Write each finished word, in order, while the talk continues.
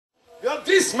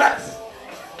Dismeth!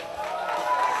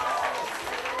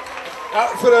 Ja,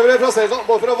 for øvrig fra Steinsson,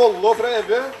 både fra Vollo og fra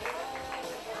Evje.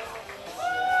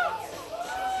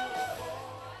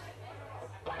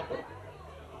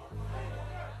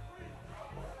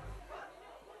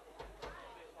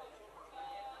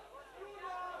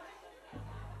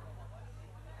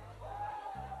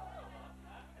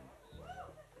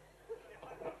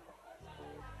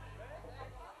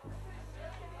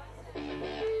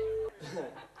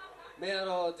 Vi er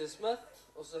da Dismeth,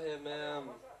 og så har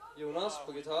vi Jonas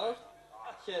på gitar,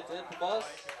 Kjetil på bass,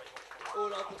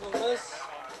 Ola på trommes,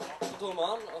 på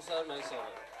trommen, og så er det meg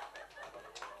sammen.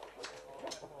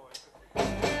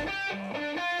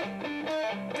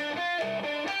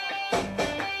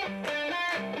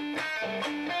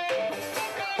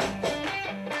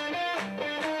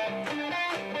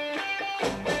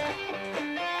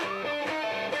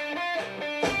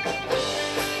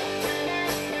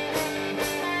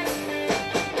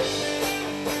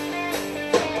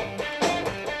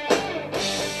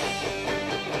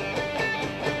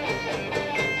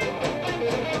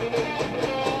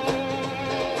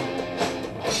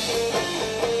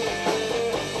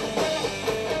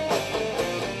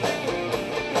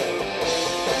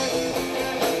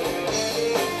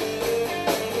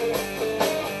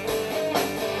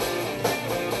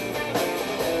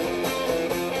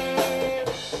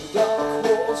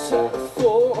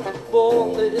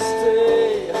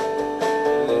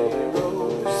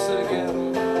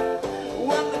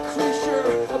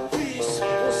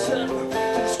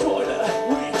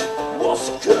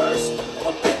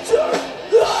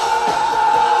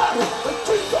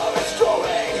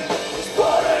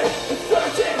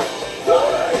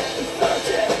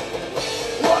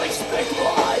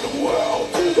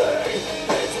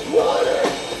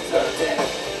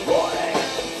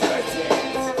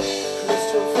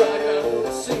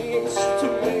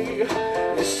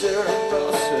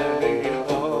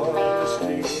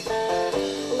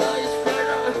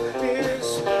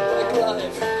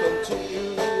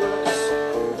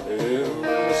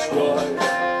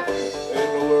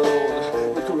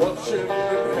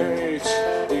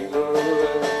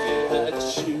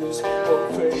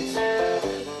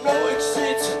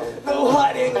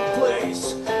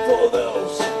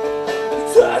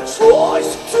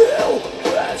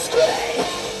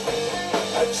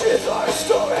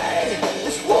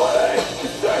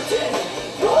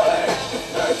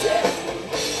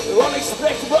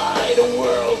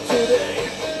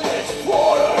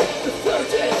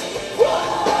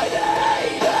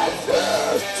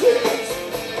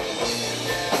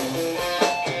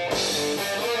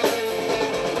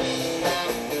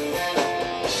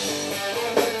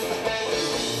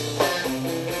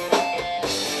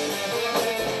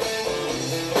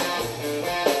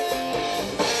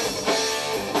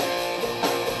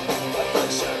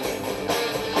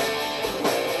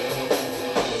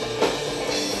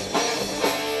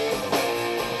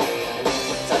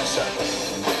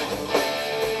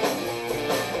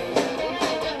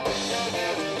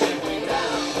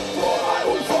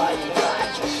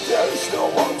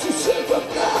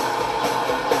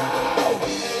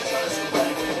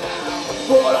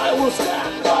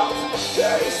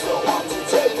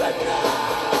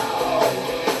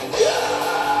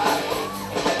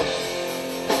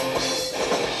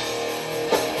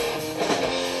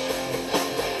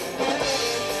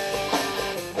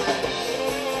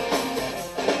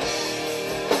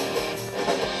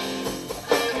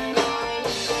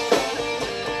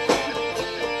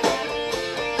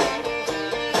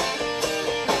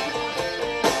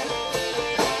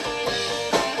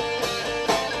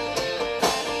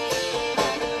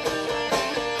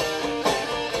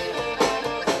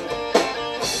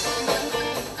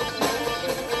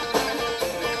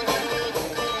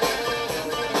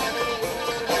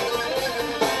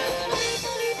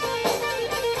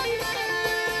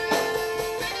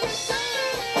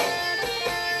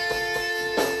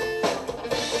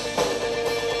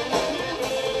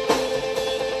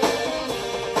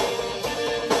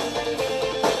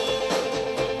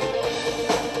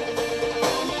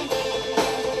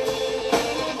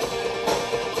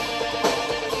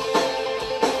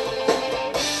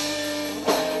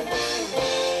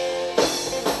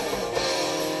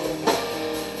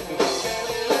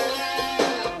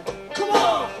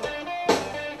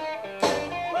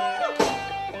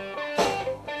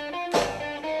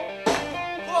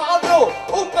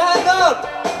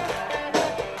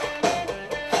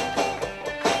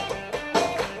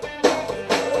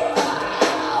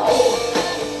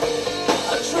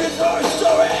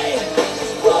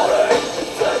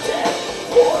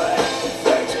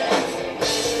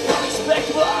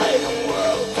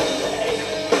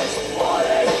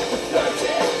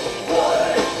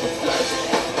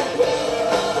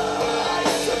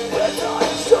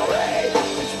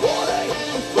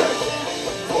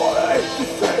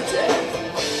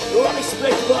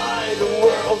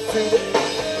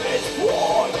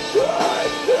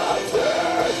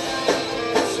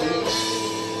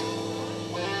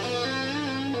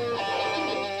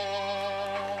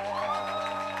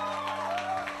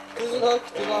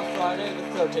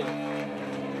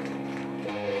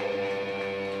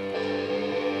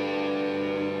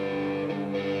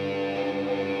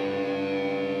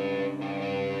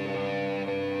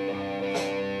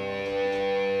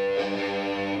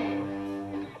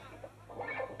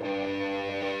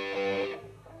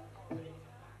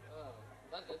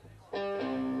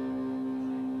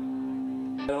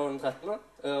 13.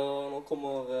 Og nå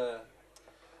kommer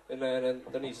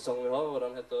den nye sesongen vi har, og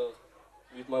den heter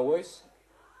With My Voice.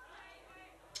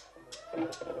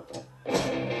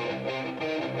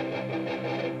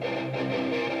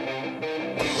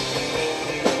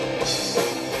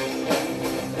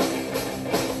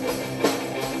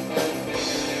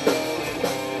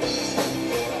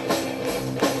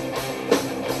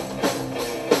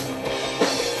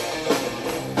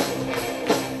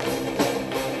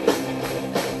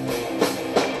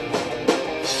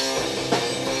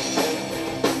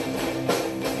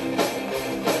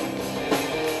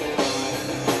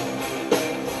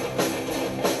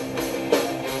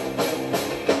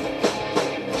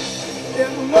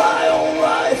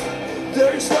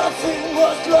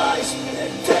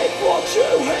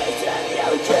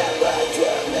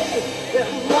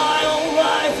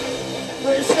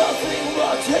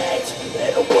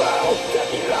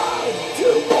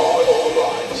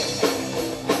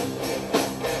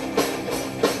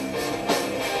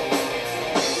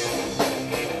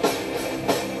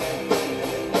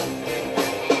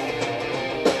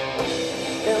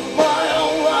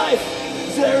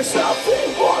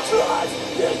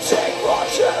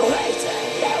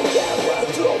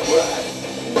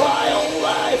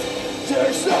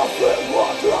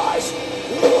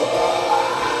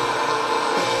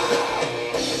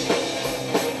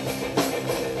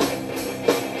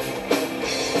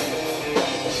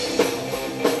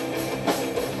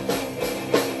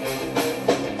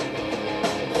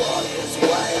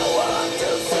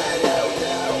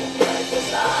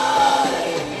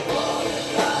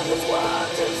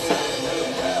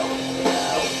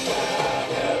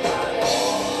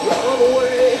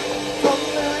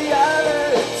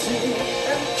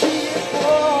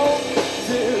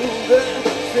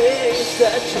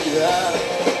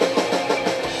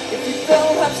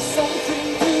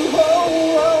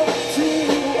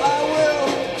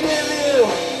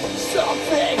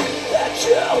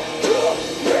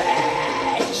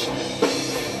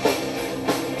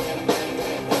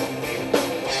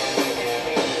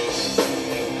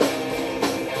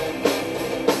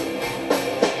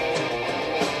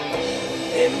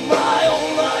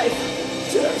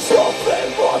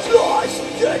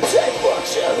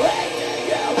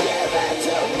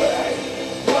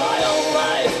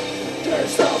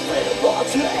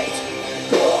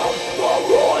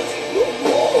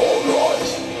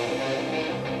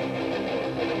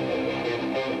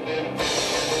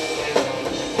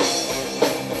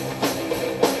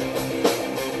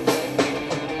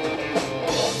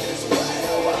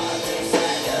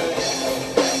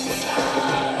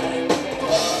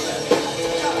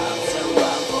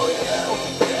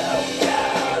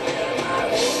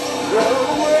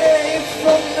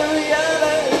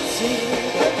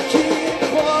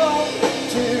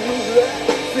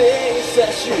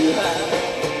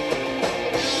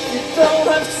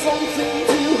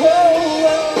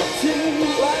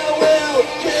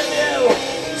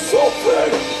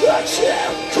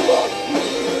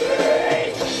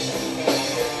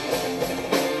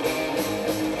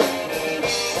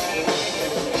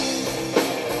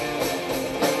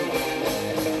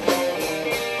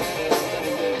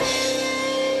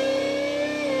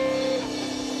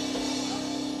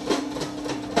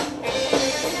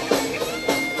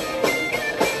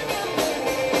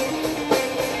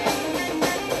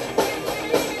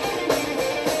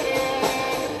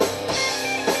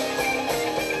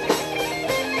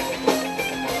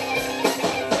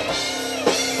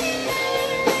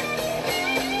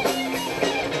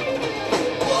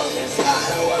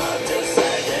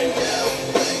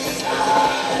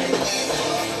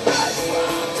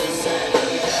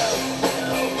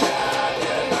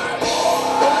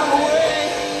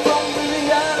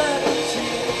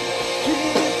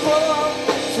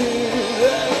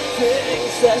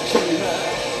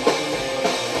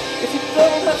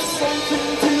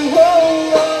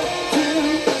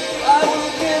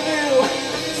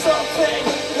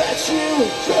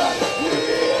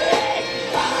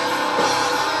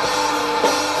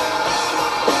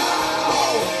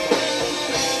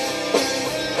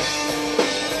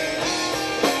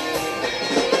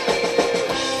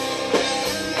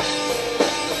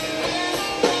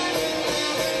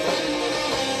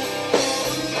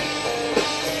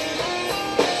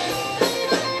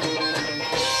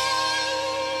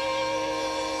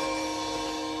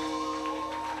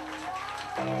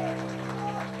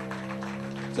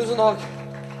 Tusen takk.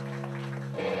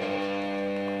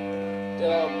 Det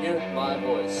var Mute My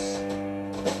Voice.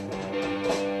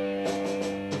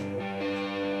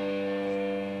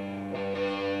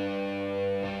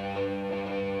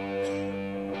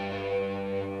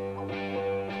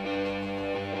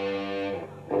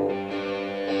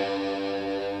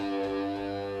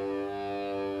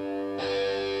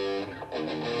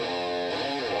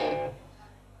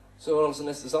 altså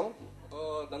neste sang,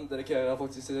 og den dedikerer jeg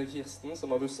faktisk til Kirsten,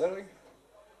 som har bursdag i dag.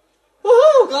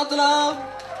 Gratulerer!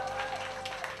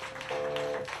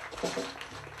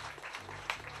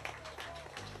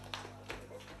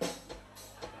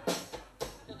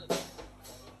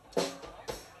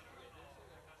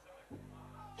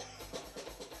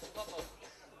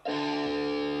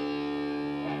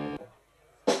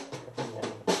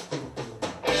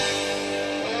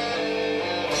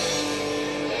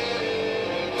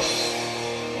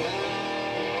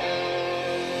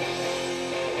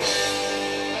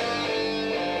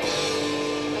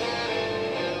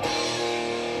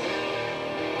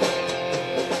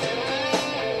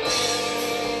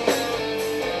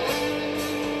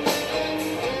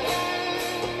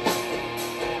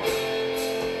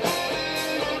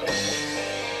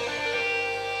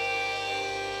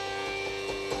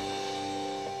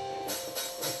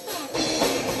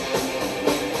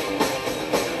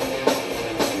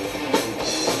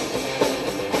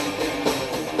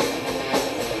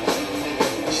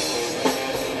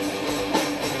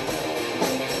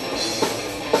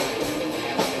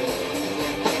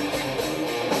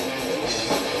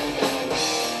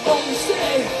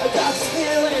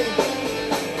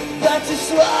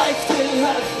 This life didn't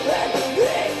have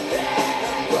anything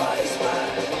price,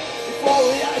 man. If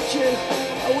only I could,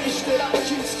 I wish that I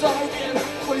could start again,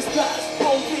 but his past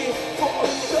won't be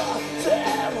forgotten.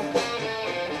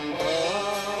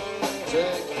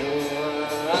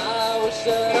 I wish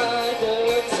that I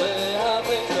could say how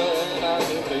things could have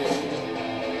to be.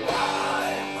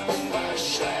 I'm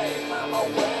ashamed, I'm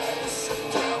aware this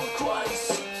down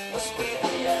Christ must be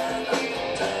the end of the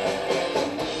day.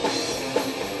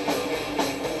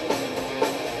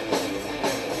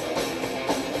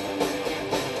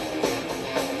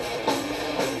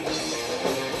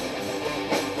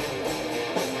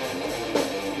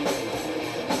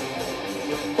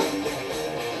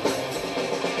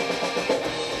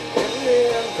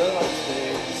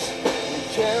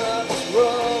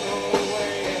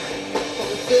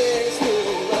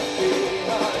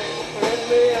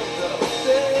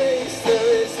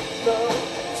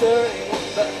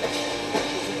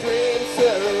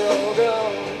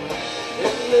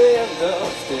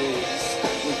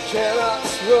 Cannot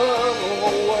run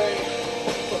away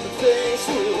from the things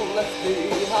we left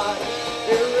behind.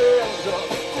 In the end of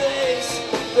days,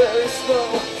 there is no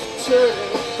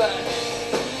turning back.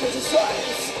 Cause the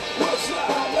silence was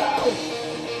not loud.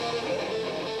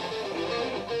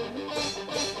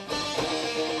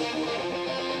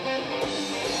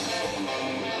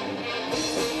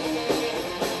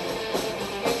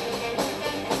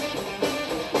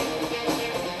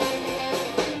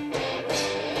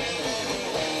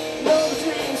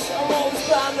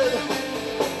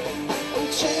 I'm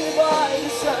chained by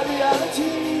this sad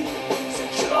reality. So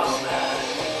come on,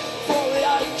 if only I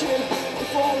can,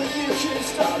 if only you can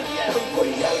start again. For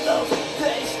the end of the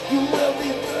days, you will be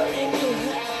burning your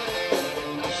head.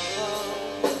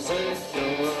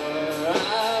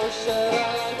 I wish that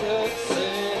I could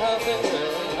say how things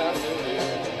could have to be.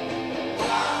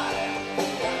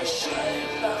 I'm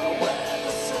ashamed now when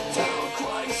the down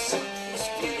Christ must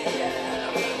be the end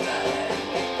of the day.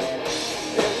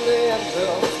 In the end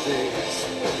of days,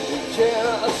 we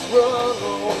cannot run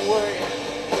away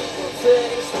from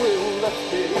things we left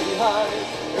behind.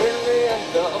 In the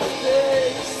end of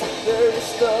days, there is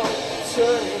no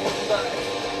turning back.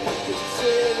 Cause it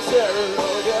seems they're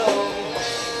all gone.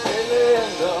 In the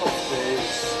end of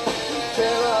days, we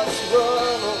cannot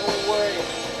run away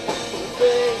from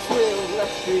things we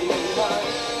left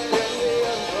behind. In the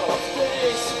end of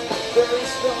days, there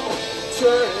is no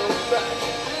turning back.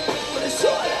 But the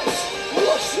silence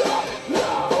was up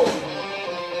now.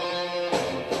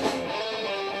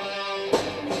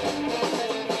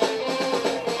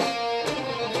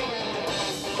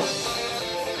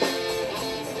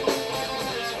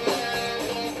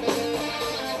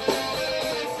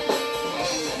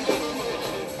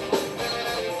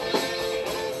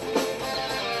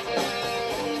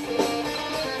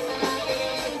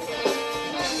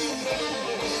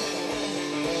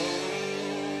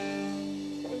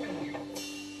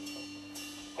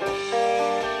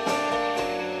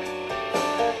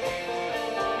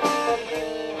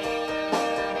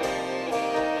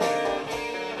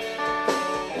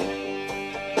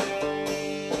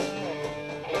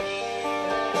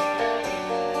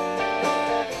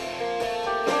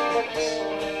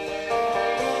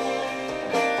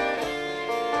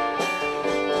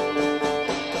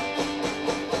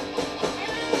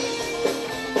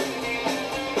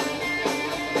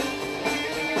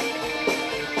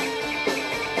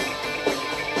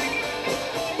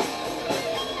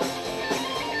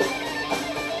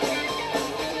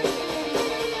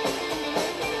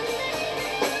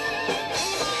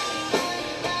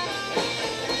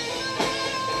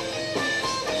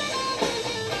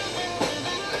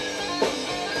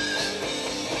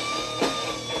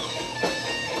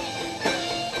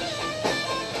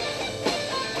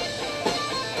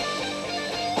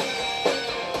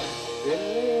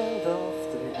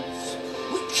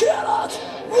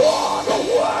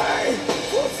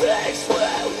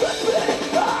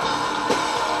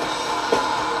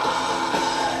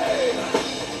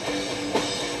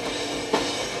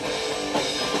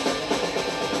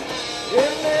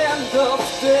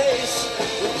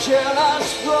 cannot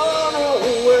run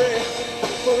away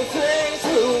from the things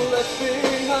we left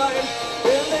behind.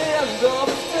 In the end of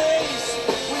the days,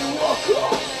 we walk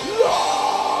alone.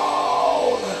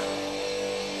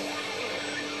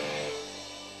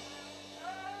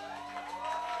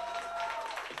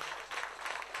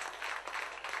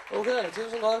 Ok,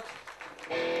 tusen takk.